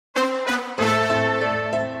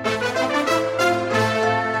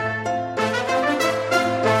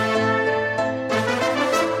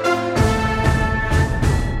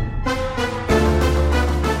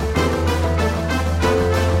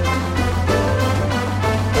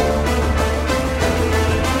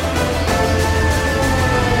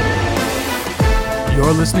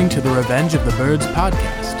You're listening to the Revenge of the Birds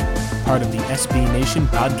podcast, part of the SB Nation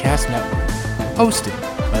Podcast Network, hosted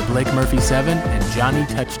by Blake Murphy 7 and Johnny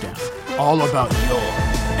Touchdown. All about your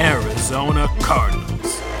Arizona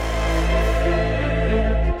Cardinals.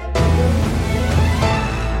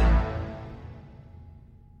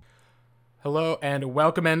 Hello and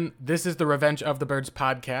welcome in. This is the Revenge of the Birds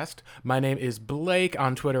podcast. My name is Blake,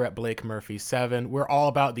 on Twitter at Blake Murphy 7. We're all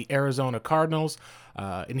about the Arizona Cardinals.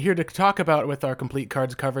 And here to talk about with our complete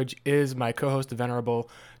cards coverage is my co-host,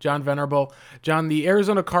 John Venerable. John, the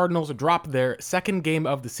Arizona Cardinals dropped their second game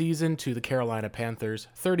of the season to the Carolina Panthers,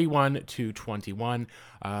 31-21.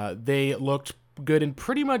 They looked good in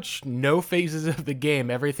pretty much no phases of the game.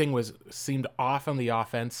 Everything seemed off on the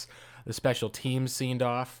offense. The special teams seemed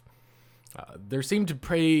off. There seemed to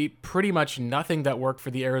be pretty much nothing that worked for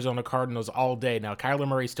the Arizona Cardinals all day. Now, Kyler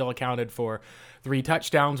Murray still accounted for 3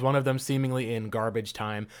 touchdowns, one of them seemingly in garbage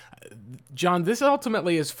time. John, this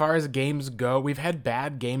ultimately, as far as games go, we've had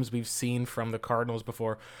bad games we've seen from the Cardinals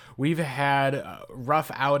before. We've had rough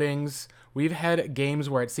outings. We've had games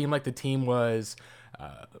where it seemed like the team was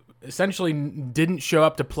essentially didn't show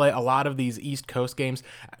up to play a lot of these East Coast games.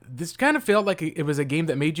 This kind of felt like it was a game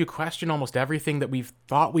that made you question almost everything that we've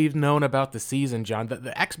thought we've known about the season, John.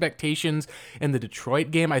 The expectations in the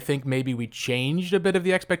Detroit game, I think maybe we changed a bit of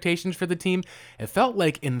the expectations for the team. It felt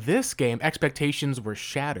like in this game, expectations were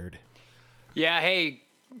shattered. Yeah, hey,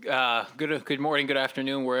 good morning, good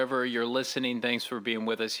afternoon, wherever you're listening. Thanks for being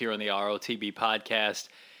with us here on the ROTB podcast.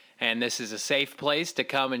 And this is a safe place to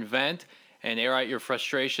come and vent and air out your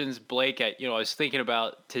frustrations. Blake, I was thinking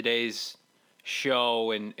about today's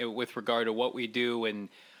show and with regard to what we do, and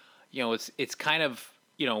it's kind of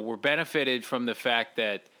we're benefited from the fact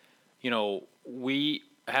that we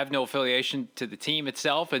have no affiliation to the team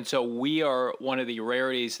itself, and so we are one of the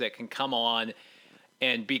rarities that can come on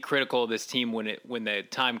and be critical of this team when the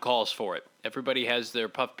time calls for it. Everybody has their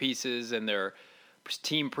puff pieces and their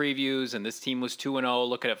team previews, and this team was 2-0,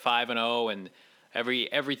 looking at 5-0, and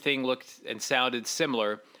everything looked and sounded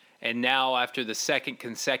similar. And now, after the second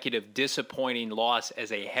consecutive disappointing loss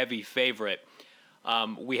as a heavy favorite,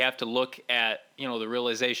 we have to look at the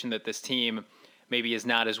realization that this team maybe is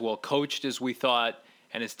not as well coached as we thought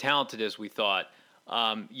and as talented as we thought.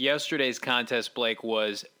 Yesterday's contest, Blake,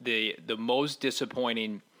 was the most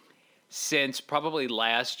disappointing since probably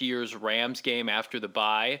last year's Rams game after the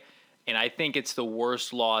bye. And I think it's the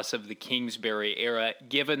worst loss of the Kingsbury era,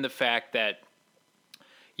 given the fact that,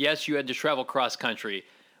 yes, you had to travel cross country,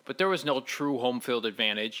 but there was no true home field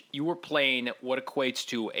advantage. You were playing what equates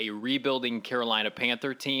to a rebuilding Carolina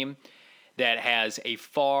Panther team that has a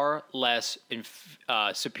far less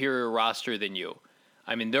superior roster than you.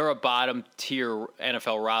 I mean, they're a bottom-tier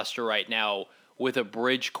NFL roster right now with a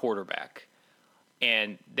bridge quarterback,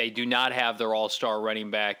 and they do not have their all-star running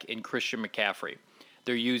back in Christian McCaffrey.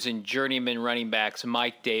 They're using journeyman running backs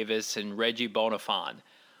Mike Davis and Reggie Bonifant.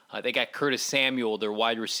 They got Curtis Samuel, their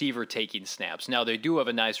wide receiver, taking snaps. Now, they do have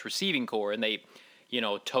a nice receiving core, and they,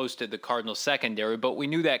 toasted the Cardinals secondary, but we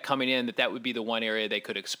knew that coming in that would be the one area they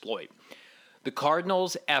could exploit. The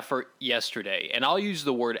Cardinals' effort yesterday, and I'll use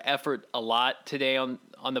the word effort a lot today on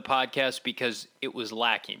the podcast because it was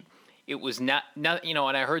lacking. It was not, and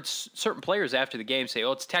I heard certain players after the game say,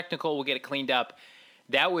 it's technical, we'll get it cleaned up.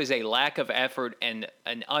 That was a lack of effort and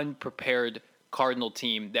an unprepared Cardinal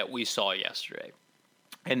team that we saw yesterday.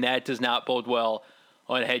 And that does not bode well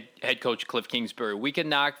on head coach Cliff Kingsbury. We can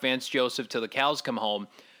knock Vance Joseph till the cows come home,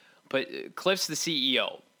 but Cliff's the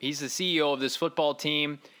CEO. He's the CEO of this football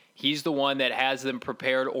team. He's the one that has them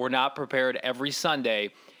prepared or not prepared every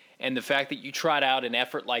Sunday. And the fact that you trot out an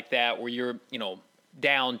effort like that where you're,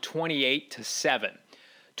 down 28-7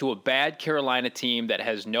 to a bad Carolina team that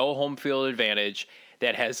has no home field advantage,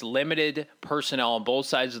 that has limited personnel on both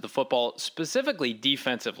sides of the football, specifically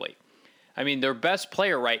defensively. I mean, their best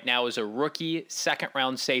player right now is a rookie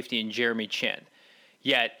second-round safety in Jeremy Chinn.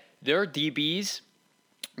 Yet their DBs,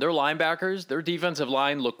 their linebackers, their defensive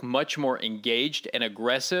line look much more engaged and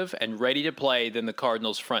aggressive and ready to play than the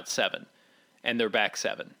Cardinals' front seven and their back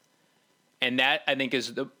seven. And that, I think,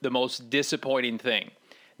 is the most disappointing thing.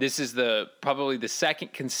 This is probably the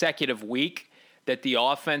second consecutive week that the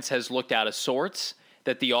offense has looked out of sorts,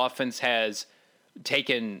 that the offense has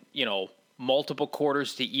taken, multiple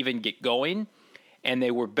quarters to even get going, and they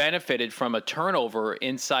were benefited from a turnover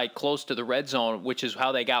inside close to the red zone, which is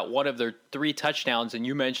how they got one of their 3 touchdowns, and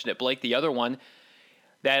you mentioned it, Blake, the other one.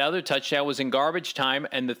 That other touchdown was in garbage time,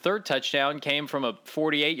 and the third touchdown came from a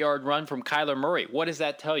 48-yard run from Kyler Murray. What does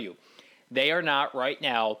that tell you? They are not right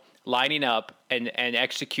now lining up and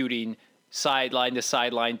executing sideline to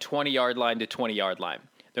sideline, 20-yard line to 20-yard line.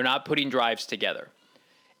 They're not putting drives together.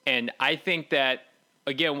 And I think that,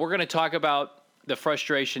 again, we're going to talk about the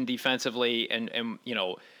frustration defensively and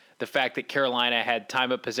the fact that Carolina had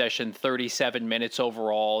time of possession 37 minutes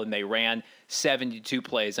overall and they ran 72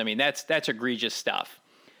 plays. I mean, that's egregious stuff.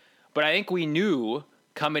 But I think we knew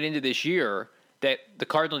coming into this year that the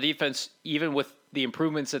Cardinal defense, even with the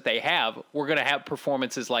improvements that they have, we're going to have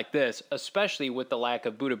performances like this, especially with the lack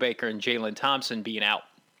of Budda Baker and Jalen Thompson being out.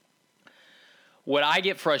 What I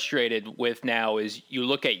get frustrated with now is you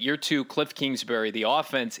look at year 2, Cliff Kingsbury, the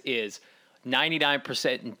offense is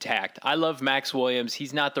 99% intact. I love Max Williams.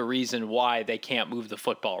 He's not the reason why they can't move the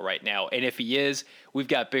football right now. And if he is, we've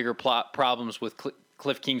got bigger problems with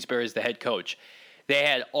Cliff Kingsbury as the head coach. They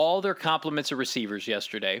had all their complements of receivers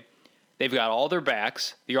yesterday. They've got all their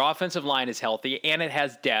backs. Your offensive line is healthy, and it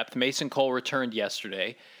has depth. Mason Cole returned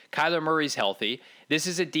yesterday. Kyler Murray's healthy. This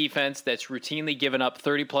is a defense that's routinely given up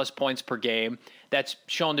 30-plus points per game. That's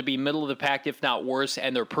shown to be middle of the pack, if not worse,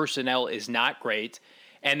 and their personnel is not great.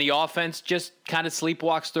 And the offense just kind of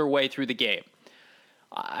sleepwalks their way through the game.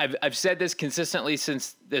 I've said this consistently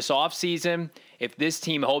since this offseason. If this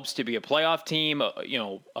team hopes to be a playoff team,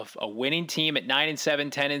 a winning team at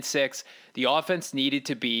 9-7, 10-6, the offense needed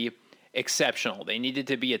to be exceptional. They needed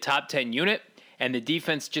to be a top 10 unit, and the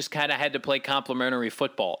defense just kind of had to play complementary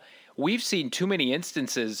football. We've seen too many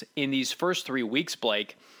instances in these first 3 weeks,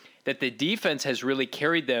 Blake, that the defense has really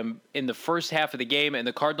carried them in the first half of the game, and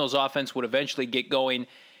the Cardinals offense would eventually get going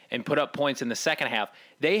and put up points in the second half.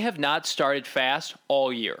 They have not started fast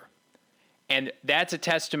all year. And that's a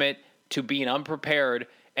testament to being unprepared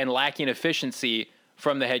and lacking efficiency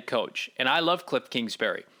from the head coach. And I love Cliff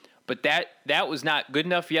Kingsbury. But that was not good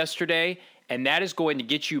enough yesterday, and that is going to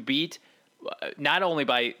get you beat not only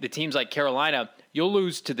by the teams like Carolina, you'll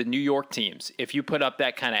lose to the New York teams if you put up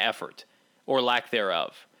that kind of effort or lack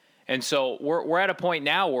thereof. And so we're at a point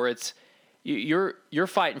now where it's you're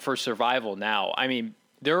fighting for survival now. I mean,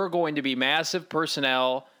 there are going to be massive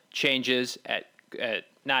personnel changes at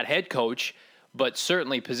not head coach, but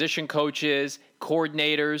certainly position coaches,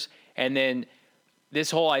 coordinators, and then this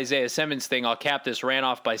whole Isaiah Simmons thing, I'll cap this rant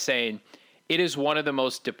off by saying it is one of the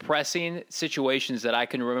most depressing situations that I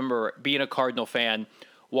can remember being a Cardinal fan,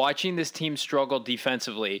 watching this team struggle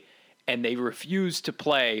defensively, and they refuse to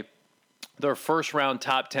play their first-round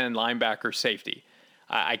top 10 linebacker safety.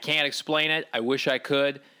 I can't explain it. I wish I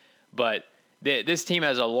could, but this team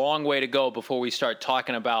has a long way to go before we start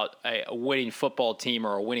talking about a winning football team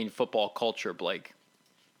or a winning football culture, Blake.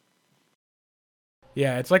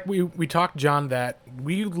 Yeah, it's like we talked, John, that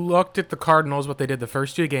we looked at the Cardinals, what they did the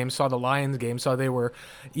first 2 games, saw the Lions game, saw they were,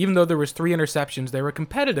 even though there was 3 interceptions, they were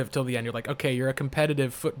competitive till the end. You're like, okay, you're a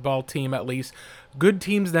competitive football team at least. Good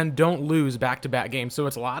teams then don't lose back-to-back games. So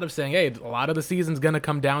it's a lot of saying, hey, a lot of the season's going to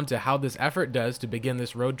come down to how this effort does to begin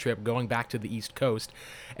this road trip going back to the East Coast.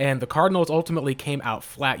 And the Cardinals ultimately came out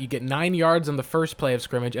flat. You get 9 yards on the first play of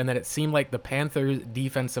scrimmage, and then it seemed like the Panthers'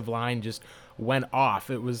 defensive line just went off.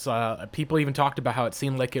 It was people even talked about how it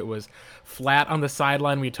seemed like it was flat on the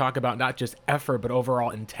sideline. We talk about not just effort, but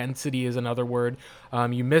overall intensity is another word.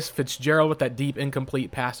 You miss Fitzgerald with that deep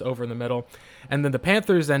incomplete pass over in the middle. And then the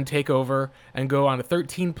Panthers then take over and go on a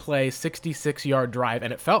 13-play, 66-yard drive.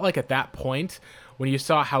 And it felt like at that point, when you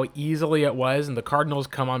saw how easily it was, and the Cardinals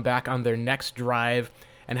come on back on their next drive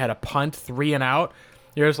and had a punt 3 and out,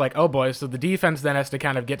 you're just like, oh boy, so the defense then has to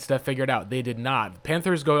kind of get stuff figured out. They did not. The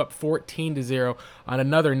Panthers go up 14-0 on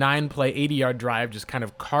another 9-play, 80-yard drive, just kind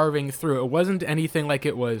of carving through. It wasn't anything like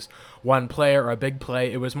it was one play or a big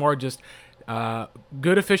play. It was more just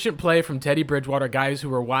good, efficient play from Teddy Bridgewater, guys who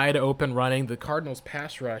were wide open running. The Cardinals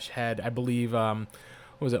pass rush had, I believe, what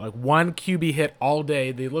was it, like 1 QB hit all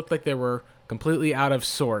day. They looked like they were completely out of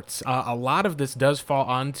sorts. A lot of this does fall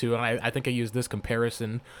onto, and I think I used this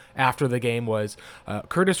comparison after the game, was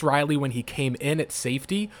Curtis Riley when he came in at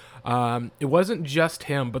safety. It wasn't just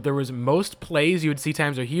him, but there was most plays you would see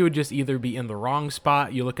times where he would just either be in the wrong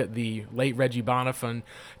spot. You look at the late Reggie Bonifant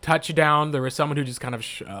touchdown. There was someone who just kind of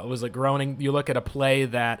was like groaning. You look at a play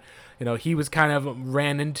that he was kind of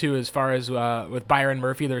ran into as far as with Byron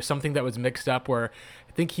Murphy. There's something that was mixed up where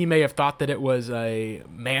I think he may have thought that it was a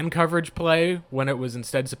man coverage play when it was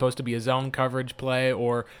instead supposed to be a zone coverage play,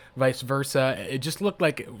 or vice versa. It just looked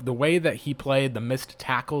like the way that he played, the missed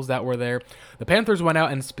tackles that were there. The Panthers went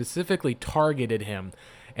out and specifically targeted him.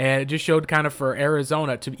 And it just showed kind of for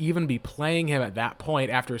Arizona to even be playing him at that point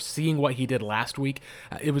after seeing what he did last week.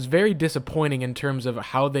 It was very disappointing in terms of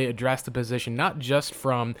how they addressed the position, not just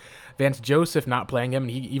from Vance Joseph not playing him.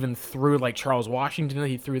 And he even threw like Charles Washington.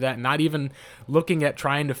 He threw that, not even looking at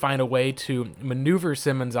trying to find a way to maneuver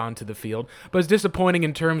Simmons onto the field. But it's disappointing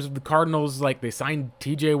in terms of the Cardinals, like they signed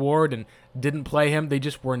TJ Ward and didn't play him. They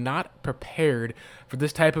just were not prepared for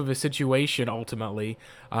this type of a situation ultimately.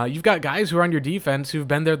 You've got guys who are on your defense who've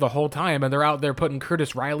been there the whole time, and they're out there putting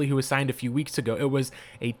Curtis Riley, who was signed a few weeks ago. It was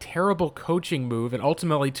a terrible coaching move, and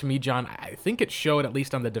ultimately, to me, John, I think it showed, at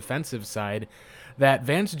least on the defensive side, that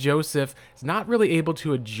Vance Joseph is not really able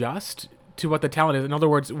to adjust to what the talent is. In other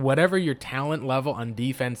words, whatever your talent level on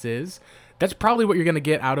defense is, that's probably what you're going to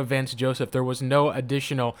get out of Vance Joseph. There was no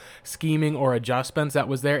additional scheming or adjustments that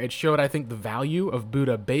was there. It showed, I think, the value of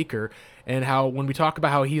Budda Baker, and how when we talk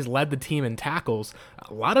about how he's led the team in tackles,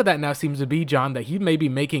 a lot of that now seems to be, John, that he may be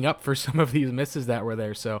making up for some of these misses that were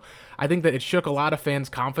there. So I think that it shook a lot of fans'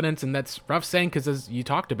 confidence, and that's rough saying because, as you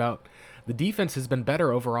talked about, the defense has been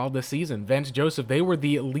better overall this season. Vance Joseph, they were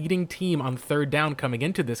the leading team on third down coming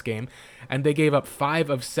into this game, and they gave up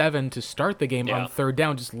 5 of 7 to start the game on third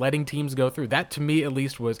down, just letting teams go through. That, to me, at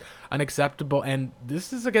least, was unacceptable. And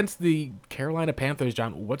this is against the Carolina Panthers,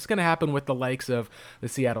 John. What's going to happen with the likes of the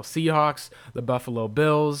Seattle Seahawks, the Buffalo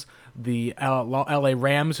Bills, the LA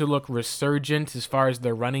Rams, who look resurgent as far as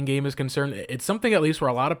their running game is concerned? It's something, at least, where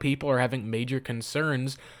a lot of people are having major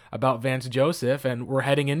concerns about Vance Joseph, and we're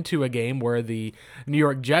heading into a game where the New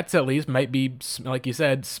York Jets, at least, might be, like you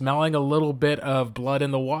said, smelling a little bit of blood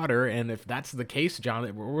in the water. And if that's the case, John,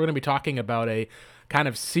 we're going to be talking about a kind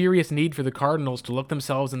of serious need for the Cardinals to look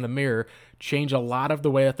themselves in the mirror, change a lot of the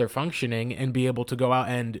way that they're functioning, and be able to go out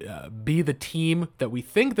and be the team that we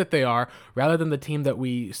think that they are, rather than the team that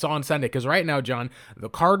we saw on Sunday. Because right now, John, the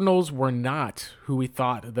Cardinals were not who we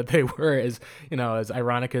thought that they were, as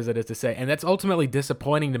ironic as it is to say. And that's ultimately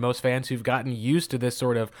disappointing to most fans who've gotten used to this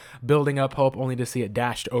sort of building up hope only to see it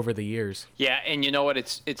dashed over the years. Yeah, and you know what?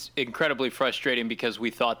 It's incredibly frustrating because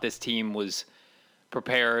we thought this team was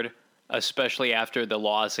prepared, especially after the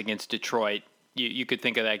loss against Detroit. You could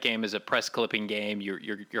think of that game as a press clipping game.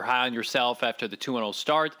 You're high on yourself after the 2-0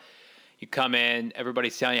 start. You come in,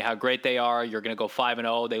 everybody's telling you how great they are. You're going to go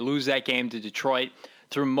 5-0. They lose that game to Detroit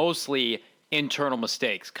through mostly internal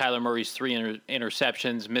mistakes. Kyler Murray's 3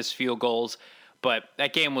 interceptions, missed field goals, but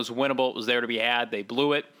that game was winnable. It was there to be had. They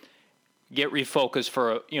blew it. Get refocused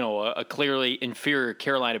for a clearly inferior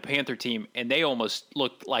Carolina Panther team, and they almost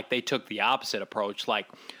looked like they took the opposite approach. Like,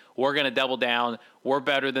 we're going to double down. We're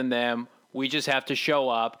better than them. We just have to show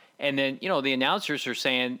up. And then, the announcers are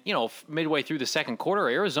saying, midway through the second quarter,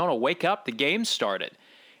 Arizona, wake up, the game started.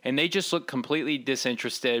 And they just look completely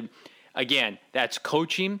disinterested. Again, that's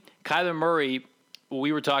coaching. Kyler Murray,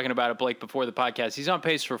 we were talking about it, Blake, before the podcast. He's on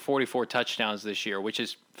pace for 44 touchdowns this year, which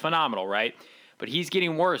is phenomenal, right? But he's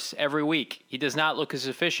getting worse every week. He does not look as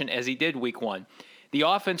efficient as he did week 1. The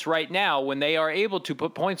offense right now, when they are able to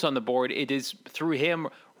put points on the board, it is through him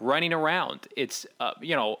running around. It's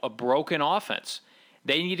a broken offense.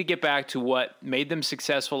 They need to get back to what made them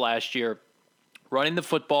successful last year, running the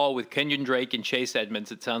football with Kenyon Drake and Chase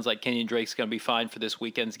Edmonds. It sounds like Kenyon Drake's going to be fine for this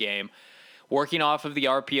weekend's game. Working off of the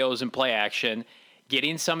RPOs and play action,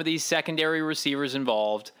 getting some of these secondary receivers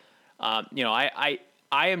involved. I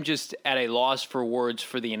am just at a loss for words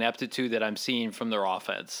for the ineptitude that I'm seeing from their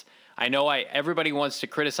offense. I know everybody wants to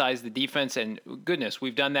criticize the defense, and goodness,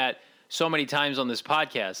 we've done that so many times on this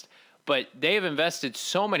podcast, but they have invested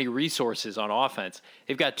so many resources on offense.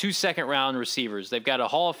 They've got 2 second-round receivers. They've got a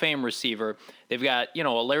Hall of Fame receiver. They've got, a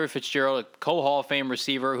Larry Fitzgerald, a co-Hall of Fame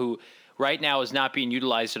receiver who right now is not being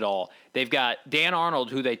utilized at all. They've got Dan Arnold,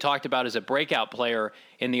 who they talked about as a breakout player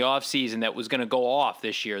in the offseason that was going to go off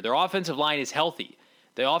this year. Their offensive line is healthy.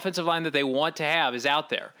 The offensive line that they want to have is out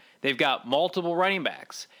there. They've got multiple running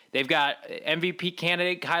backs. They've got MVP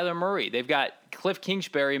candidate Kyler Murray. They've got Cliff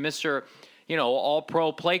Kingsbury, Mr.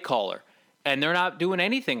 All-Pro play caller. And they're not doing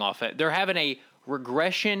anything off it. They're having a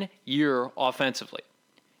regression year offensively.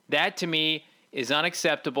 That, to me, is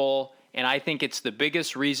unacceptable, and I think it's the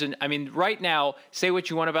biggest reason. I mean, right now, say what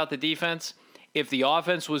you want about the defense. If the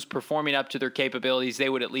offense was performing up to their capabilities, they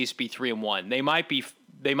would at least be 3-1. They might be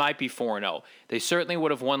 4-0. They certainly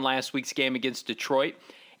would have won last week's game against Detroit.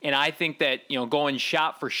 And I think that, going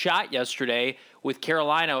shot for shot yesterday with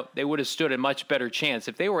Carolina, they would have stood a much better chance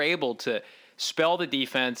if they were able to spell the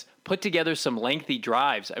defense, put together some lengthy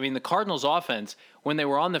drives. I mean, the Cardinals' offense, when they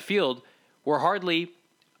were on the field, were hardly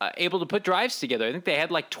able to put drives together. I think they had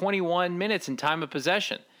like 21 minutes in time of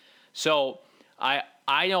possession. So I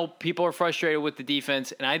know people are frustrated with the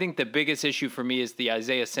defense, and I think the biggest issue for me is the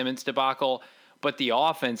Isaiah Simmons debacle, but the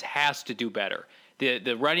offense has to do better.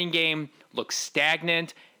 The running game looks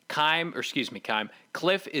stagnant.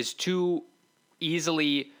 Cliff is too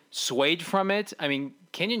easily swayed from it. I mean,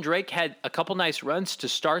 Kenyon Drake had a couple nice runs to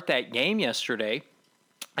start that game yesterday,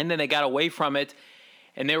 and then they got away from it.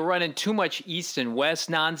 and they were running too much east and west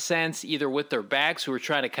nonsense, either with their backs who were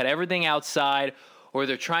trying to cut everything outside, or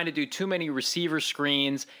they're trying to do too many receiver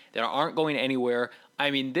screens that aren't going anywhere. I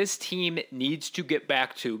mean, this team needs to get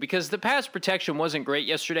back to, because the pass protection wasn't great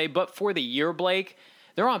yesterday, but for the year, Blake,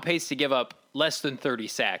 they're on pace to give up less than 30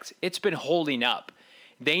 sacks. It's been holding up.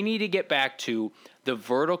 They need to get back to the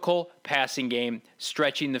vertical passing game,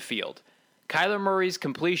 stretching the field. Kyler Murray's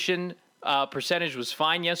completion percentage was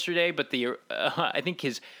fine yesterday, but I think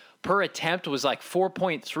his per attempt was like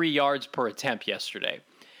 4.3 yards per attempt yesterday.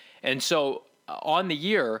 And so on the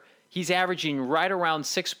year, he's averaging right around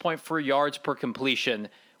 6.4 yards per completion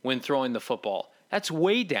when throwing the football. That's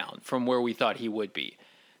way down from where we thought he would be.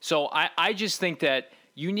 So I just think that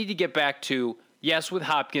you need to get back to, yes, with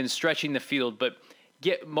Hopkins stretching the field, but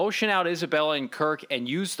get motion out Isabella and Kirk and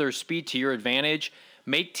use their speed to your advantage.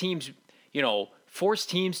 Make teams, force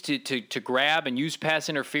teams to grab and use pass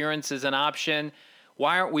interference as an option.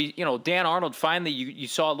 Why aren't we, Dan Arnold, finally you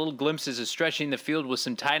saw little glimpses of stretching the field with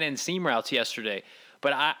some tight end seam routes yesterday.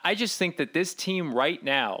 But I just think that this team right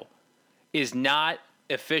now is not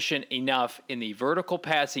efficient enough in the vertical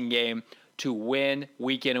passing game to win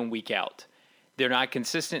week in and week out. They're not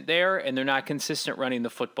consistent there, and they're not consistent running the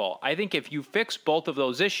football. I think if you fix both of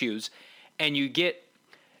those issues and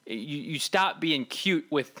you stop being cute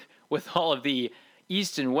with all of the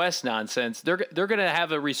east and west nonsense, they're going to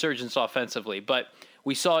have a resurgence offensively. But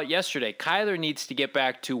we saw it yesterday. Kyler needs to get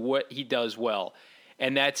back to what he does well,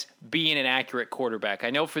 and that's being an accurate quarterback. I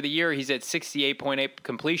know for the year he's at 68.8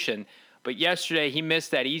 completion, but yesterday he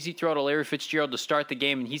missed that easy throw to Larry Fitzgerald to start the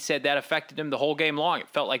game, and he said that affected him the whole game long. It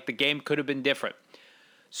felt like the game could have been different.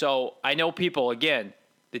 So I know people, again,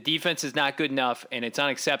 the defense is not good enough, and it's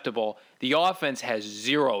unacceptable. The offense has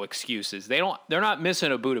zero excuses. They're not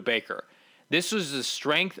missing a Budda Baker. This was the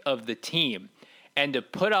strength of the team. And to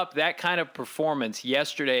put up that kind of performance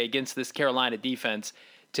yesterday against this Carolina defense,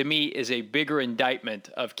 to me, is a bigger indictment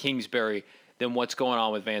of Kingsbury than what's going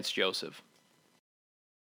on with Vance Joseph.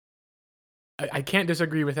 I can't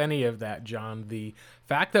disagree with any of that, John. The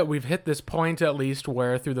fact that we've hit this point, at least,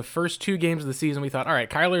 where through the first 2 games of the season, we thought, all right,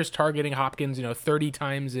 Kyler's targeting Hopkins, 30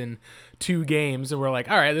 times in 2 games. And we're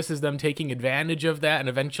like, all right, this is them taking advantage of that. And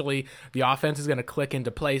eventually the offense is going to click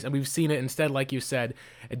into place. And we've seen it instead, like you said,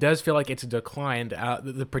 it does feel like it's declined.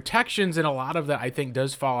 The protections in a lot of that, I think,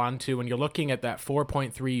 does fall onto when you're looking at that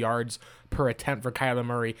 4.3 yards per attempt for Kyler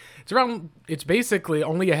Murray. It's basically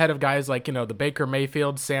only ahead of guys like, the Baker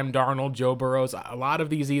Mayfield, Sam Darnold, Joe Burrows, a lot of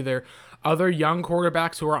these either other young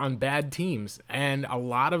quarterbacks who are on bad teams. And a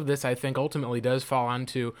lot of this, I think, ultimately does fall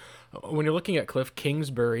onto when you're looking at Cliff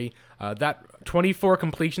Kingsbury, that 24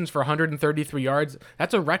 completions for 133 yards,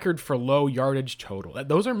 that's a record for low yardage total.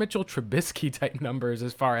 Those are Mitchell Trubisky type numbers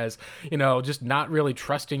as far as, just not really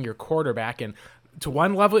trusting your quarterback. And to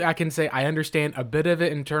one level, I can say I understand a bit of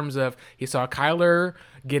it in terms of he saw Kyler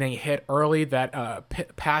getting hit early, that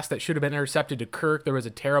pass that should have been intercepted to Kirk. There was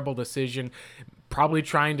a terrible decision, probably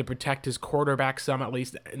trying to protect his quarterback some, at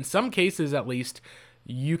least. In some cases, at least,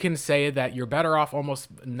 you can say that you're better off almost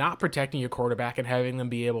not protecting your quarterback and having them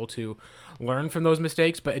be able to learn from those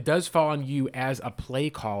mistakes. But it does fall on you as a play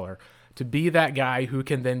caller to be that guy who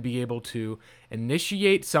can then be able to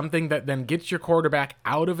initiate something that then gets your quarterback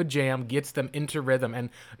out of a jam, gets them into rhythm. And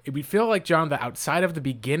we feel like, John, that outside of the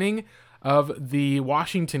beginning of the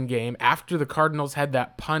Washington game, after the Cardinals had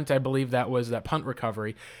that punt, I believe that was that punt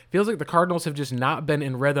recovery, feels like the Cardinals have just not been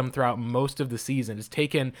in rhythm throughout most of the season. It's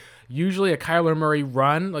taken usually a Kyler Murray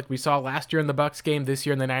run, like we saw last year in the Bucs game, this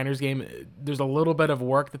year in the Niners game. There's a little bit of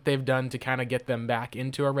work that they've done to kind of get them back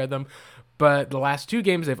into a rhythm. But the last 2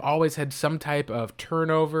 games, they've always had some type of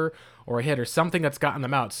turnover or a hit or something that's gotten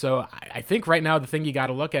them out. So I think right now the thing you got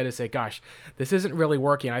to look at is say, gosh, this isn't really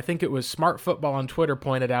working. I think it was Smart Football on Twitter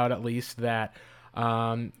pointed out at least that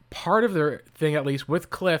part of their thing, at least with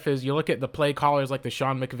Cliff, is you look at the play callers like the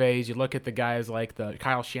Sean McVays, you look at the guys like the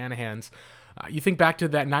Kyle Shanahans. You think back to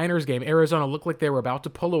that Niners game, Arizona looked like they were about to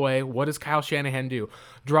pull away. What does Kyle Shanahan do?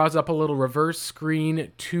 Draws up a little reverse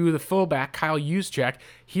screen to the fullback, Kyle Juszczyk.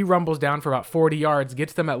 He rumbles down for about 40 yards,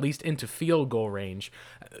 gets them at least into field goal range.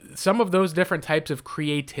 Some of those different types of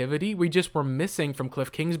creativity we just were missing from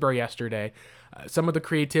Cliff Kingsbury yesterday. Some of the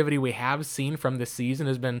creativity we have seen from this season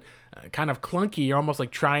has been kind of clunky. You're almost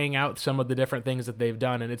like trying out some of the different things that they've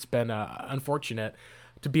done, and it's been unfortunate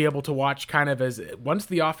to be able to watch kind of as once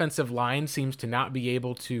the offensive line seems to not be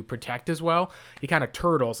able to protect as well, he kind of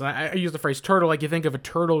turtles. And I use the phrase turtle like you think of a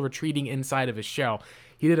turtle retreating inside of his shell.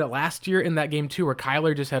 He did it last year in that game too, where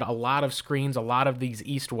Kyler just had a lot of screens, a lot of these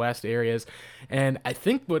east-west areas. And I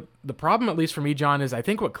think what the problem, at least for me, John, is I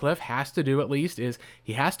think what Cliff has to do at least is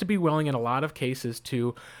he has to be willing in a lot of cases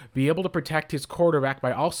to be able to protect his quarterback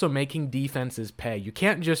by also making defenses pay. You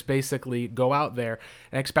can't just basically go out there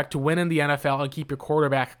and expect to win in the NFL and keep your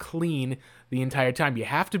quarterback clean the entire time. You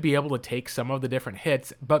have to be able to take some of the different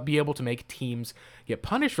hits, but be able to make teams get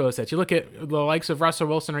punished for those hits. You look at the likes of Russell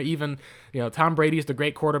Wilson or even, Tom Brady's the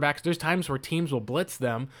great quarterbacks. There's times where teams will blitz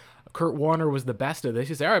them. Kurt Warner was the best of this.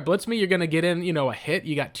 He said, all right, blitz me. You're going to get in, a hit.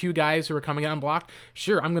 You got two guys who are coming out unblocked.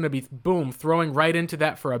 Sure, I'm going to be, boom, throwing right into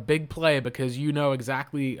that for a big play because you know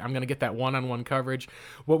exactly I'm going to get that one-on-one coverage.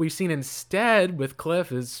 What we've seen instead with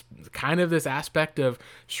Cliff is kind of this aspect of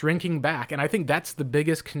shrinking back. And I think that's the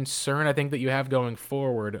biggest concern I think that you have going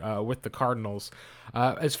forward with the Cardinals.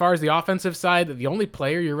 As far as the offensive side, the only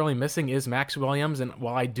player you're really missing is Max Williams, and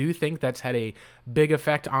while I do think that's had a big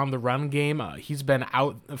effect on the run game, he's been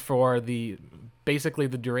out for basically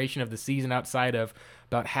the duration of the season outside of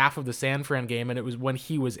about half of the San Fran game, and it was when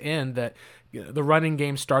he was in that the running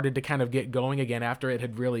game started to kind of get going again after it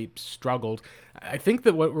had really struggled. I think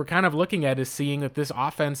that what we're kind of looking at is seeing that this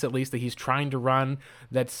offense, at least that he's trying to run,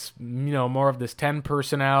 that's more of this 10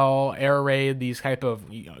 personnel, air raid, these type of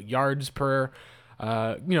yards per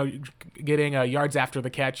getting yards after the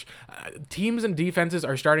catch. Teams and defenses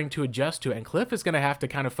are starting to adjust to it, and Cliff is going to have to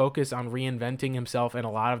kind of focus on reinventing himself in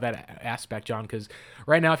a lot of that aspect, John, because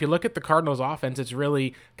right now, if you look at the Cardinals offense, it's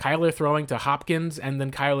really Kyler throwing to Hopkins and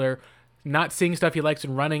then Kyler not seeing stuff he likes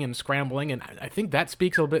in running and scrambling, and I think that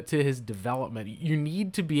speaks a little bit to his development. You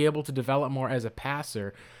need to be able to develop more as a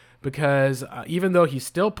passer, because even though he's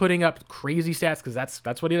still putting up crazy stats, because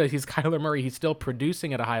that's what he does, he's Kyler Murray, he's still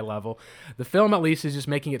producing at a high level, the film at least is just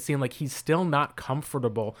making it seem like he's still not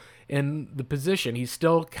comfortable in the position. He's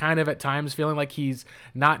still kind of at times feeling like he's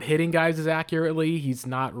not hitting guys as accurately. He's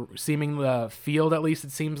not seeming the field, at least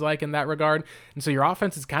it seems like, in that regard. And so your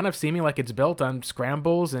offense is kind of seeming like it's built on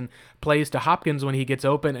scrambles and plays to Hopkins when he gets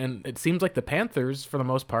open. And it seems like the Panthers, for the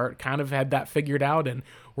most part, kind of had that figured out and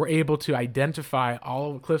were able to identify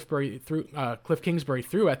all of Cliff Kingsbury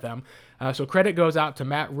threw at them. So credit goes out to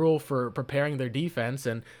Matt Rule for preparing their defense,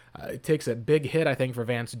 and it takes a big hit, I think, for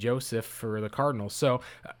Vance Joseph for the Cardinals. So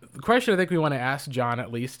the question I think we want to ask John,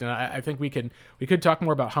 at least, and I think we could talk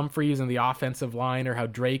more about Humphreys and the offensive line, or how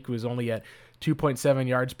Drake was only at 2.7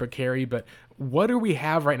 yards per carry, but what do we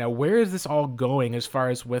have right now? Where is this all going as far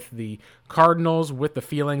as with the Cardinals, with the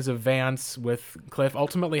feelings of Vance, with Cliff?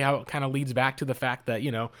 Ultimately, how it kind of leads back to the fact that,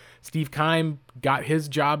 Steve Keim got his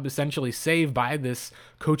job essentially saved by this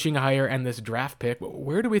coaching hire and this draft pick.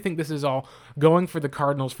 Where do we think this is all going for the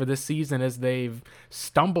Cardinals for this season as they've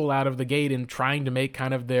stumbled out of the gate in trying to make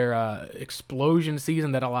kind of their explosion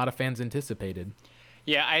season that a lot of fans anticipated?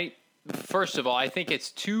 Yeah, first of all, I think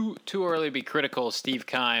it's too early to be critical of Steve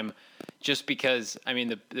Keim, just because,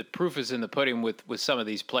 the proof is in the pudding with some of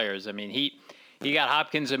these players. He got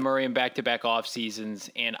Hopkins and Murray in back-to-back off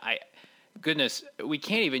seasons, and we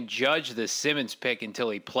can't even judge the Simmons pick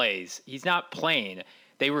until he plays. He's not playing.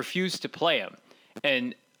 They refuse to play him.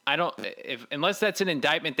 And unless that's an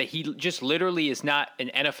indictment that he just literally is not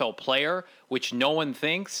an NFL player, which no one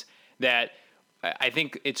thinks, that I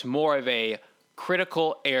think it's more of a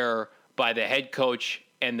critical error by the head coach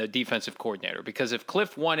and the defensive coordinator. Because if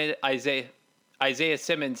Cliff wanted Isaiah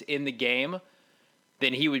Simmons in the game,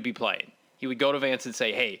 then he would be playing. He would go to Vance and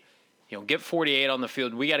say, hey, get 48 on the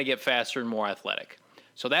field. We got to get faster and more athletic.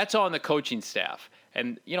 So that's on the coaching staff.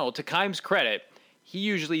 And, to Keim's credit, he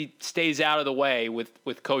usually stays out of the way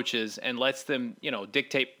with coaches and lets them,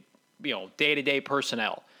 dictate, day-to-day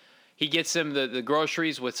personnel. He gets them the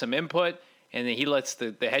groceries with some input, and then he lets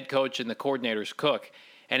the head coach and the coordinators cook.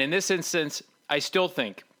 And in this instance, I still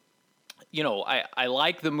think, I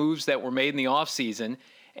like the moves that were made in the offseason.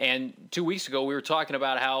 And 2 weeks ago, we were talking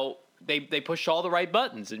about how they pushed all the right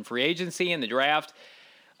buttons in free agency and the draft.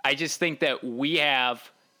 I just think that we have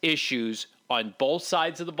issues on both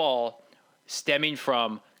sides of the ball stemming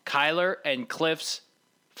from Kyler and Cliff's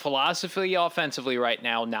philosophy offensively right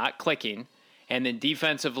now not clicking, and then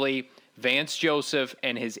defensively, Vance Joseph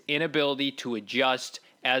and his inability to adjust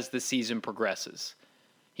as the season progresses.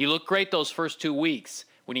 He looked great those first 2 weeks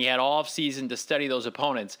when he had off season to study those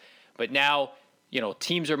opponents, but now,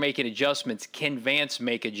 teams are making adjustments. Can Vance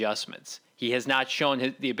make adjustments? He has not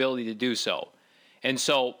shown the ability to do so. And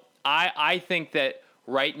so I think that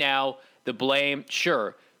right now the blame,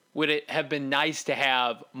 sure, would it have been nice to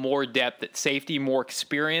have more depth at safety, more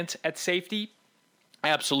experience at safety?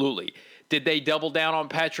 Absolutely. Did they double down on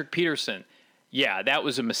Patrick Peterson? Yeah, that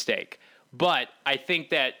was a mistake. But I think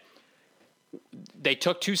that they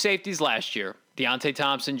took two safeties last year, Deontay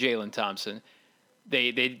Thompson, Jalen Thompson.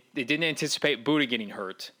 They didn't anticipate Buddha getting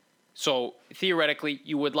hurt. So theoretically,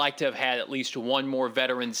 you would like to have had at least one more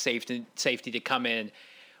veteran safety to come in.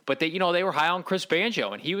 But they were high on Chris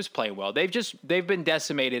Banjo, and he was playing well. They've been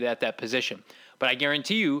decimated at that position. But I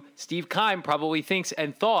guarantee you, Steve Keim probably thinks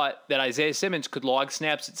and thought that Isaiah Simmons could log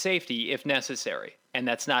snaps at safety if necessary, and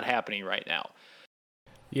that's not happening right now.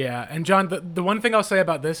 Yeah, and John, the one thing I'll say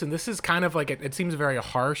about this, and this is kind of like, it seems very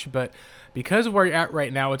harsh, but because of where you're at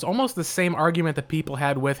right now, it's almost the same argument that people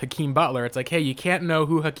had with Hakeem Butler. It's like, hey, you can't know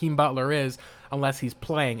who Hakeem Butler is unless he's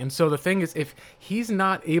playing. And so the thing is, if he's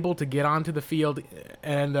not able to get onto the field,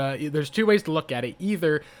 and there's two ways to look at it.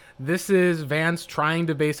 Either this is Vance trying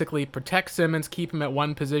to basically protect Simmons, keep him at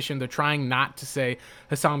one position. They're trying not to say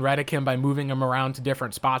Hassan Reddick him by moving him around to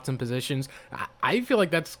different spots and positions. I feel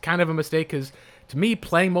like that's kind of a mistake because, to me,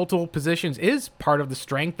 playing multiple positions is part of the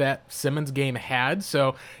strength that Simmons' game had.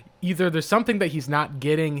 So either there's something that he's not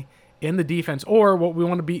getting in the defense, or what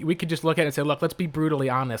we could just look at it and say, look, let's be brutally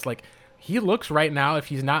honest. Like, he looks right now, if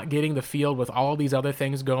he's not getting the field with all these other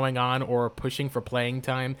things going on or pushing for playing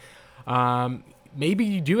time, maybe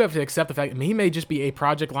you do have to accept the fact that he may just be a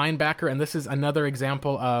project linebacker, and this is another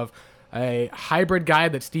example of a hybrid guy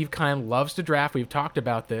that Steve Keim loves to draft. We've talked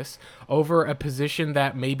about this over a position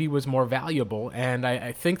that maybe was more valuable. And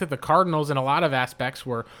I think that the Cardinals, in a lot of aspects,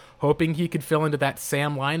 were hoping he could fill into that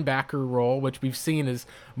Sam linebacker role, which we've seen is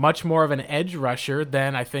much more of an edge rusher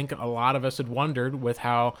than I think a lot of us had wondered, with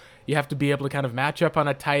how you have to be able to kind of match up on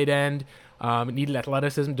a tight end. Needed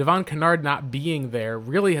athleticism. Devon Kennard not being there,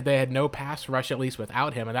 really they had no pass rush, at least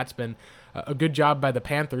without him, and that's been a good job by the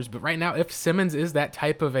Panthers. But right now, if Simmons is that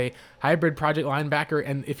type of a hybrid project linebacker,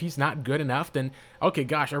 and if he's not good enough, then okay,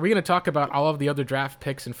 gosh, are we going to talk about all of the other draft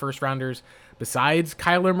picks and first rounders besides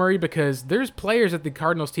Kyler Murray? Because there's players that the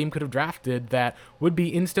Cardinals team could have drafted that would be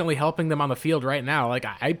instantly helping them on the field right now. Like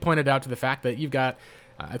I pointed out to the fact that you've got,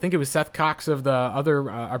 I think it was Seth Cox of the other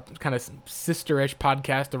kind of sister-ish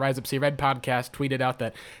podcast, the Rise Up See Red podcast, tweeted out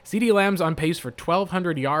that CeeDee Lamb's on pace for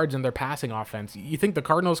 1,200 yards in their passing offense. You think the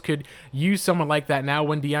Cardinals could use someone like that now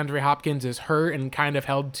when DeAndre Hopkins is hurt and kind of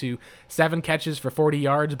held to 7 catches for 40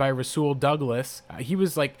 yards by Rasul Douglas? He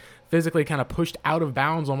was like physically kind of pushed out of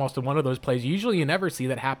bounds almost in one of those plays. Usually you never see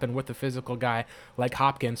that happen with a physical guy like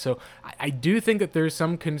Hopkins. So I do think that there's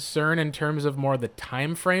some concern in terms of more the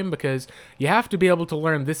time frame, because you have to be able to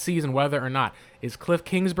learn this season whether or not is Cliff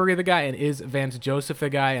Kingsbury the guy and is Vance Joseph the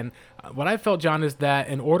guy. And what I felt, John, is that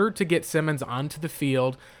in order to get Simmons onto the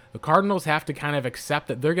field, the Cardinals have to kind of accept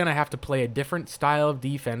that they're going to have to play a different style of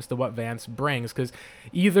defense to what Vance brings, because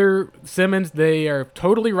either Simmons, they are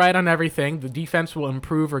totally right on everything, the defense will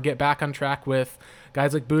improve or get back on track with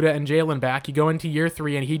guys like Buddha and Jalen back. You go into year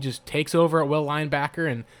 3 and he just takes over at will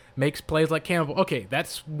linebacker and makes plays like Campbell. Okay,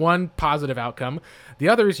 that's one positive outcome. The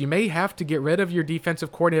other is you may have to get rid of your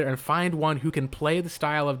defensive coordinator and find one who can play the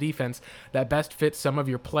style of defense that best fits some of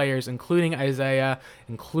your players, including Isaiah,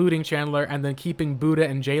 including Chandler, and then keeping Buddha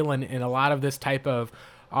and Jalen in a lot of this type of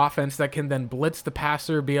offense that can then blitz the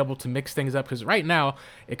passer, be able to mix things up. Because right now,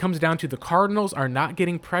 it comes down to the Cardinals are not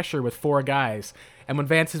getting pressure with 4 guys. And when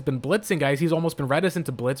Vance has been blitzing guys, he's almost been reticent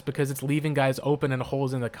to blitz because it's leaving guys open and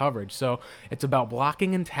holes in the coverage. So it's about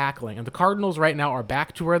blocking and tackling. And the Cardinals right now are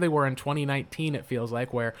back to where they were in 2019, it feels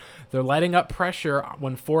like, where they're letting up pressure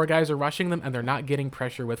when 4 guys are rushing them, and they're not getting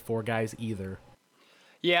pressure with 4 guys either.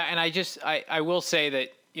 Yeah, and I will say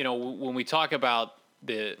that, when we talk about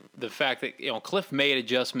the fact that, Cliff made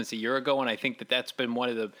adjustments a year ago, and I think that that's been one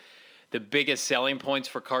of the biggest selling points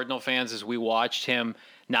for Cardinal fans as we watched him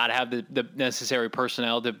not have the necessary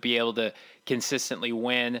personnel to be able to consistently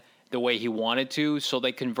win the way he wanted to. So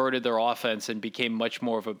they converted their offense and became much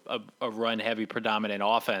more of a run-heavy predominant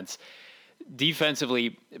offense.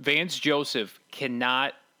 Defensively, Vance Joseph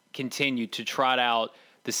cannot continue to trot out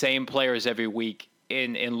the same players every week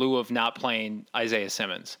in lieu of not playing Isaiah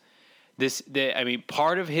Simmons.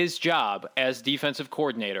 Part of his job as defensive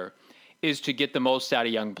coordinator is to get the most out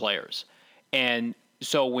of young players. And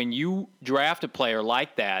so when you draft a player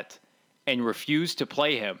like that and refuse to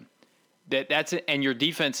play him, and your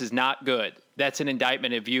defense is not good, that's an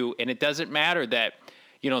indictment of you. And it doesn't matter that,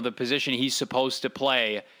 the position he's supposed to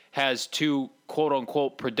play has 2 quote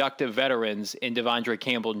unquote productive veterans in Devondre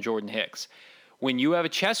Campbell and Jordan Hicks. When you have a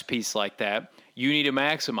chess piece like that, you need to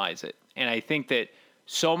maximize it. And I think that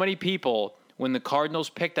so many people, when the Cardinals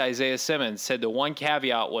picked Isaiah Simmons, said the one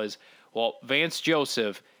caveat was, well, Vance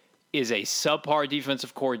Joseph is a subpar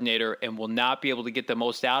defensive coordinator and will not be able to get the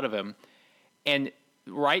most out of him. And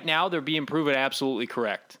right now they're being proven absolutely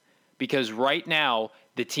correct, because right now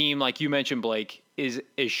the team, like you mentioned, Blake, is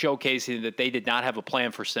showcasing that they did not have a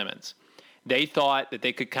plan for Simmons. They thought that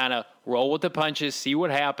they could kind of roll with the punches, see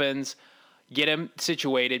what happens, get him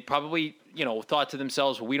situated, probably, thought to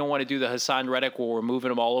themselves, we don't want to do the Hassan Reddick where we're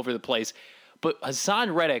moving him all over the place. But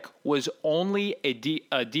Hassan Reddick was only a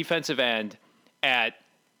defensive end at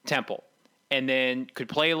Temple and then could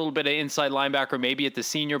play a little bit of inside linebacker, maybe at the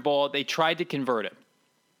Senior Bowl. They tried to convert him.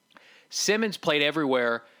 Simmons played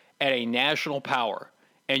everywhere at a national power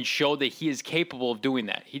and showed that he is capable of doing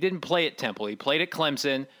that. He didn't play at Temple. He played at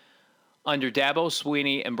Clemson under Dabo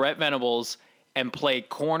Swinney and Brett Venables and played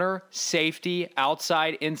corner, safety,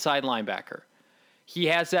 outside, inside linebacker. He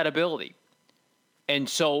has that ability. And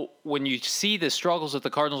so when you see the struggles that the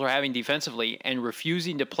Cardinals are having defensively and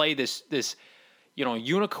refusing to play this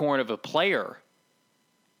unicorn of a player,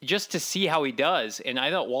 just to see how he does. And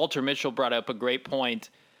I thought Walter Mitchell brought up a great point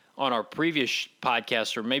on our previous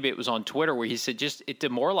podcast, or maybe it was on Twitter, where he said just it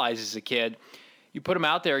demoralizes a kid. You put him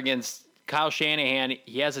out there against Kyle Shanahan,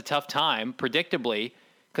 he has a tough time, predictably,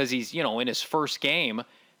 because he's, in his first game,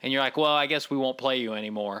 and you're like, well, I guess we won't play you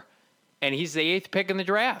anymore. And he's the 8th pick in the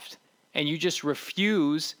draft, and you just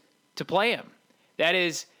refuse to play him.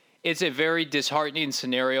 It's a very disheartening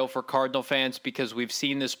scenario for Cardinal fans because we've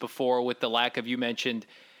seen this before with the lack of, you mentioned,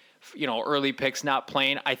 early picks not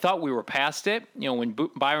playing. I thought we were past it. When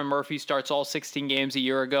Byron Murphy starts all 16 games a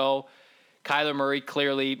year ago, Kyler Murray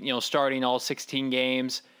clearly, starting all 16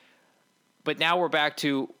 games. But now we're back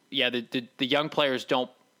to, the young players don't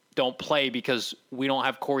play because we don't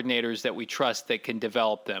have coordinators that we trust that can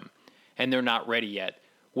develop them, and they're not ready yet.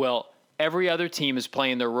 Well, every other team is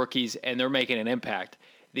playing their rookies, and they're making an impact.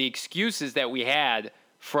 The excuses that we had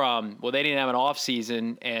from, they didn't have an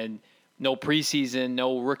offseason and no preseason,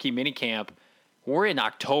 no rookie minicamp, we're in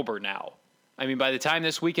October now. I mean, by the time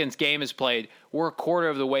this weekend's game is played, we're a quarter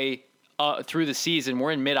of the way through the season.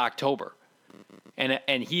 We're in mid-October.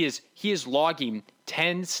 And he is logging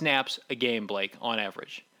 10 snaps a game, Blake, on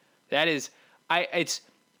average. That is,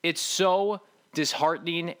 it's so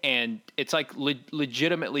disheartening, and it's like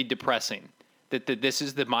legitimately depressing that this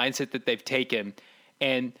is the mindset that they've taken.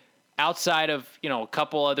 And outside of, a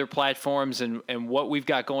couple other platforms and what we've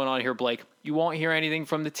got going on here, Blake, you won't hear anything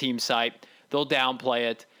from the team site. They'll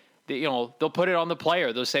downplay it. They'll put it on the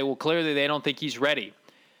player. They'll say, well, clearly they don't think he's ready.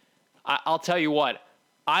 I'll tell you what,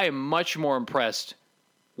 I am much more impressed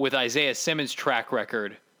with Isaiah Simmons' track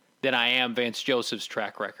record than I am Vance Joseph's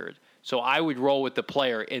track record. So I would roll with the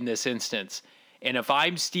player in this instance. And if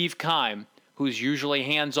I'm Steve Keim, who's usually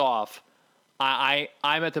hands-off, I'm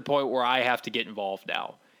at the point where I have to get involved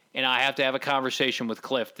now. And I have to have a conversation with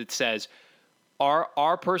Cliff that says,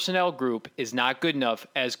 our personnel group is not good enough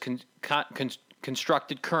as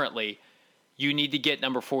constructed currently. You need to get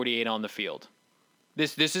number 48 on the field.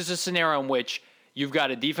 This is a scenario in which you've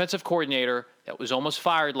got a defensive coordinator that was almost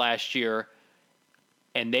fired last year,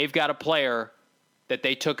 and they've got a player that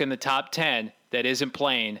they took in the top 10 that isn't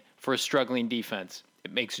playing for a struggling defense.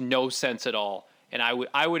 It makes no sense at all. And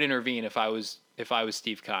I would intervene if I was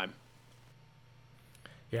Steve Keim.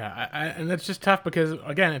 Yeah, and that's just tough because,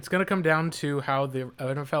 again, it's going to come down to how the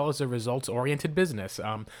NFL is a results-oriented business.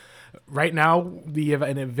 Right now, we have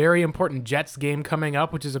a very important Jets game coming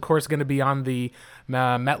up, which is, of course, going to be on the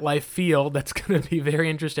MetLife Field. That's going to be very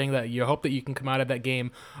interesting. That you hope that you can come out of that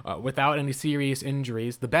game without any serious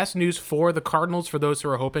injuries. The best news for the Cardinals, for those who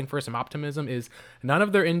are hoping for some optimism, is none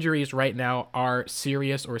of their injuries right now are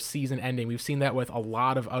serious or season-ending. We've seen that with a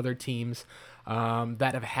lot of other teams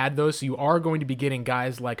that have had those. So you are going to be getting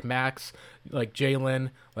guys like Max, like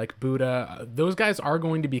Jalen, like Buddha. Those guys are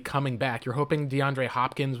going to be coming back. You're hoping DeAndre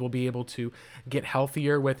Hopkins will be able to get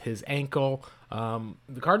healthier with his ankle.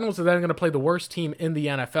 The Cardinals are then going to play the worst team in the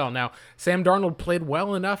NFL. Now, Sam Darnold played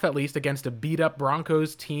well enough, at least, against a beat-up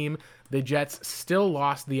Broncos team. The Jets still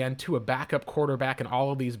lost the end to a backup quarterback and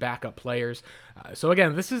all of these backup players. So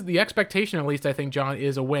again, this is the expectation, at least I think, John,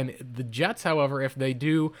 is a win. The Jets, however, if they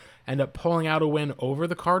do end up pulling out a win over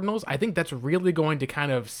the Cardinals, I think that's really going to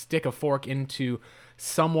kind of stick a fork into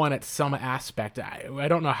someone at some aspect. I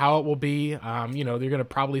don't know how it will be. They're going to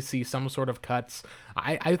probably see some sort of cuts.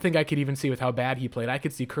 I think I could even see with how bad he played. I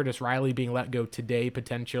could see Curtis Riley being let go today,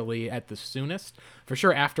 potentially at the soonest. For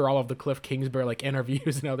sure, after all of the Cliff Kingsbury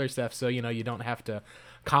interviews and other stuff. So, you don't have to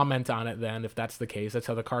comment on it then if that's the case. That's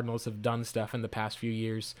how the Cardinals have done stuff in the past few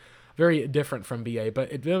years. Very different from BA.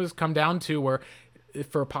 But it does come down to where,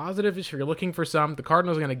 for positive, if you're looking for some, the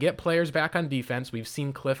Cardinals are going to get players back on defense. We've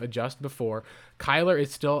seen Cliff adjust before. Kyler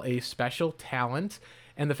is still a special talent.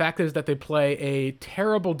 And the fact is that they play a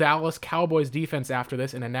terrible Dallas Cowboys defense after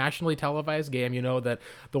this in a nationally televised game. You know that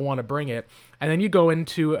they'll want to bring it. And then you go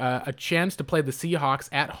into a chance to play the Seahawks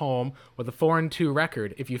at home with a 4-2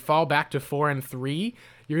 record. If you fall back to 4-3,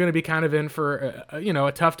 you're going to be kind of in for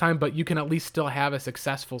a tough time, but you can at least still have a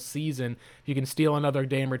successful season. You can steal another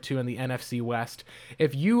game or two in the NFC West.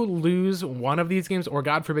 If you lose one of these games, or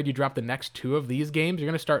God forbid you drop the next two of these games, you're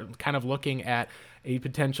going to start kind of looking at a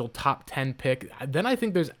potential top 10 pick. Then I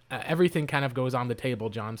think there's everything kind of goes on the table,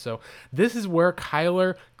 John. So this is where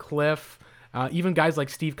Kyler, Cliff, even guys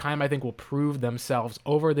like Steve Keim, I think, will prove themselves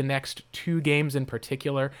over the next two games in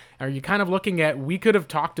particular. Are you kind of looking at, we could have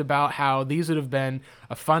talked about how these would have been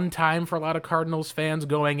a fun time for a lot of Cardinals fans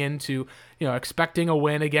going into, expecting a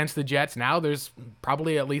win against the Jets. Now there's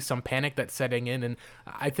probably at least some panic that's setting in, and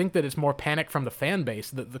I think that it's more panic from the fan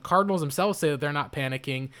base. The Cardinals themselves say that they're not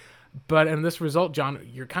panicking. But in this result, John,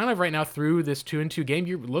 you're kind of right now through this 2-2 game.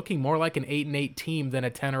 You're looking more like an 8-8 team than a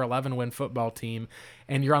 10 or 11 win football team.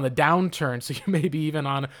 And you're on the downturn, so you may be even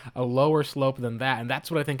on a lower slope than that. And that's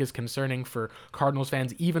what I think is concerning for Cardinals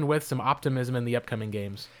fans, even with some optimism in the upcoming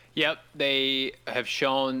games. Yep, they have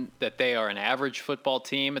shown that they are an average football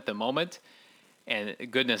team at the moment. And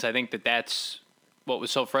goodness, I think that's what was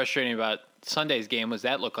so frustrating about Sunday's game was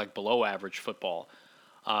that looked like below average football.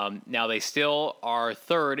 Now they still are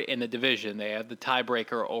third in the division. They have the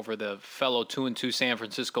tiebreaker over the fellow 2-2 San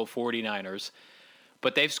Francisco 49ers,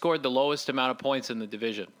 but they've scored the lowest amount of points in the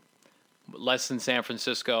division. Less than San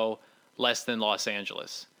Francisco, less than Los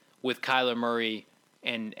Angeles, with Kyler Murray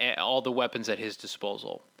and all the weapons at his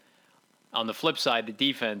disposal. On the flip side, the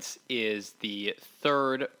defense is the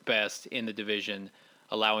third best in the division,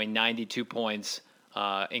 allowing 92 points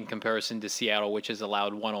in comparison to Seattle, which has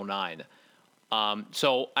allowed 109.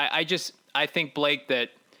 So I think, Blake,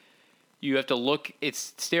 that you have to look,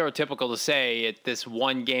 it's stereotypical to say at this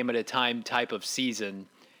one game at a time type of season,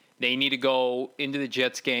 they need to go into the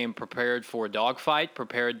Jets game prepared for a dogfight,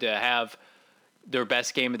 prepared to have their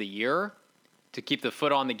best game of the year, to keep the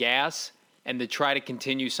foot on the gas, and to try to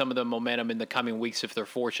continue some of the momentum in the coming weeks if they're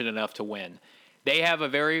fortunate enough to win. They have a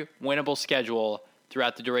very winnable schedule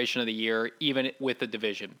throughout the duration of the year, even with the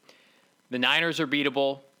division. The Niners are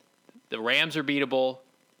beatable. The Rams are beatable.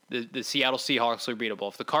 The Seattle Seahawks are beatable.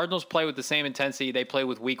 If the Cardinals play with the same intensity they play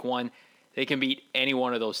with Week 1, they can beat any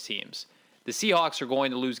one of those teams. The Seahawks are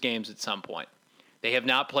going to lose games at some point. They have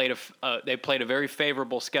not played they played a very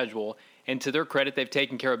favorable schedule, and to their credit, they've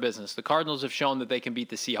taken care of business. The Cardinals have shown that they can beat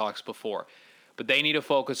the Seahawks before, but they need to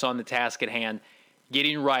focus on the task at hand,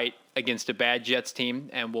 getting right against a bad Jets team,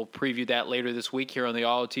 and we'll preview that later this week here on the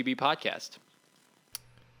ROTB podcast.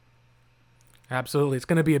 Absolutely. It's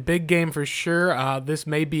going to be a big game for sure. This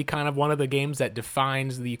may be kind of one of the games that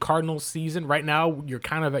defines the Cardinals season. Right now, you're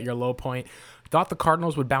kind of at your low point. Thought the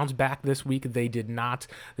Cardinals would bounce back this week. They did not.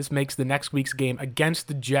 This makes the next week's game against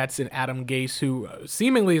the Jets and Adam Gase, who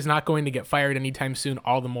seemingly is not going to get fired anytime soon,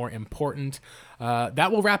 all the more important.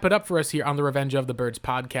 That will wrap it up for us here on the Revenge of the Birds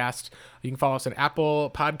podcast. You can follow us on Apple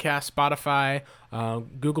Podcasts, Spotify,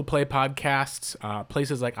 Google Play Podcasts,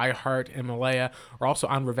 places like iHeart, Himalaya. We're also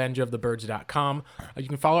on revengeofthebirds.com. You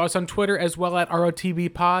can follow us on Twitter as well at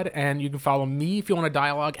ROTB Pod, and you can follow me if you want to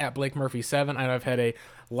dialogue at Blake Murphy 7. I know I've had a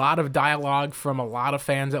lot of dialogue from a lot of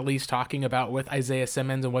fans, at least, talking about with Isaiah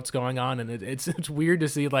Simmons and what's going on, and it's weird to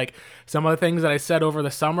see like some of the things that I said over the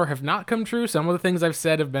summer have not come true. Some of the things I've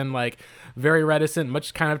said have been like very reticent,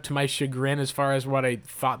 much kind of to my chagrin as far as what I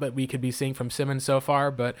thought that we could be seeing from Simmons so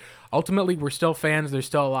far. But ultimately, we're still fans. There's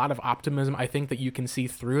still a lot of optimism, I think, that you can see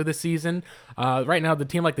through the season. Right now, the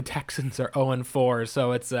team like the Texans are 0-4,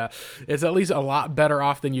 so it's at least a lot better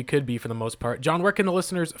off than you could be for the most part. John, where can the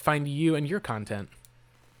listeners find you and your content?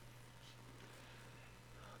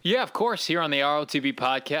 Yeah, of course, here on the ROTB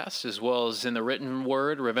podcast, as well as in the written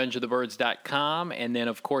word, revengeofthebirds.com, and then,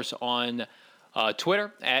 of course, on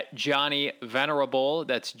Twitter at Johnny Venerable.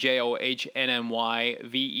 That's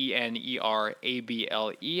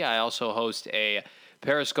JohnnyVenerable. I also host a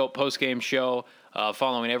Periscope postgame show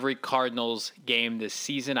following every Cardinals game this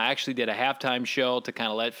season. I actually did a halftime show to kind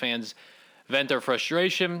of let fans vent their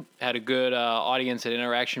frustration. Had a good audience and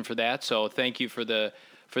interaction for that, so thank you for the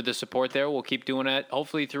support there. We'll keep doing it,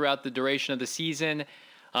 hopefully throughout the duration of the season,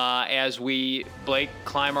 as we, Blake,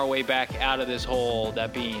 climb our way back out of this hole,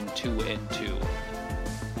 that being 2-2.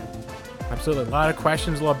 Absolutely. A lot of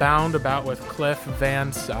questions will abound about with Cliff,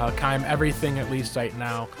 Vance, Keim, everything at least right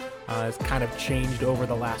now has kind of changed over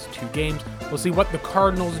the last two games. We'll see what the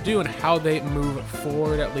Cardinals do and how they move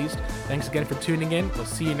forward at least. Thanks again for tuning in. We'll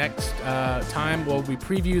see you next time. We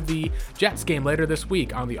preview the Jets game later this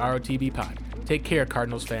week on the ROTB Pod. Take care,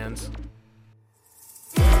 Cardinals fans.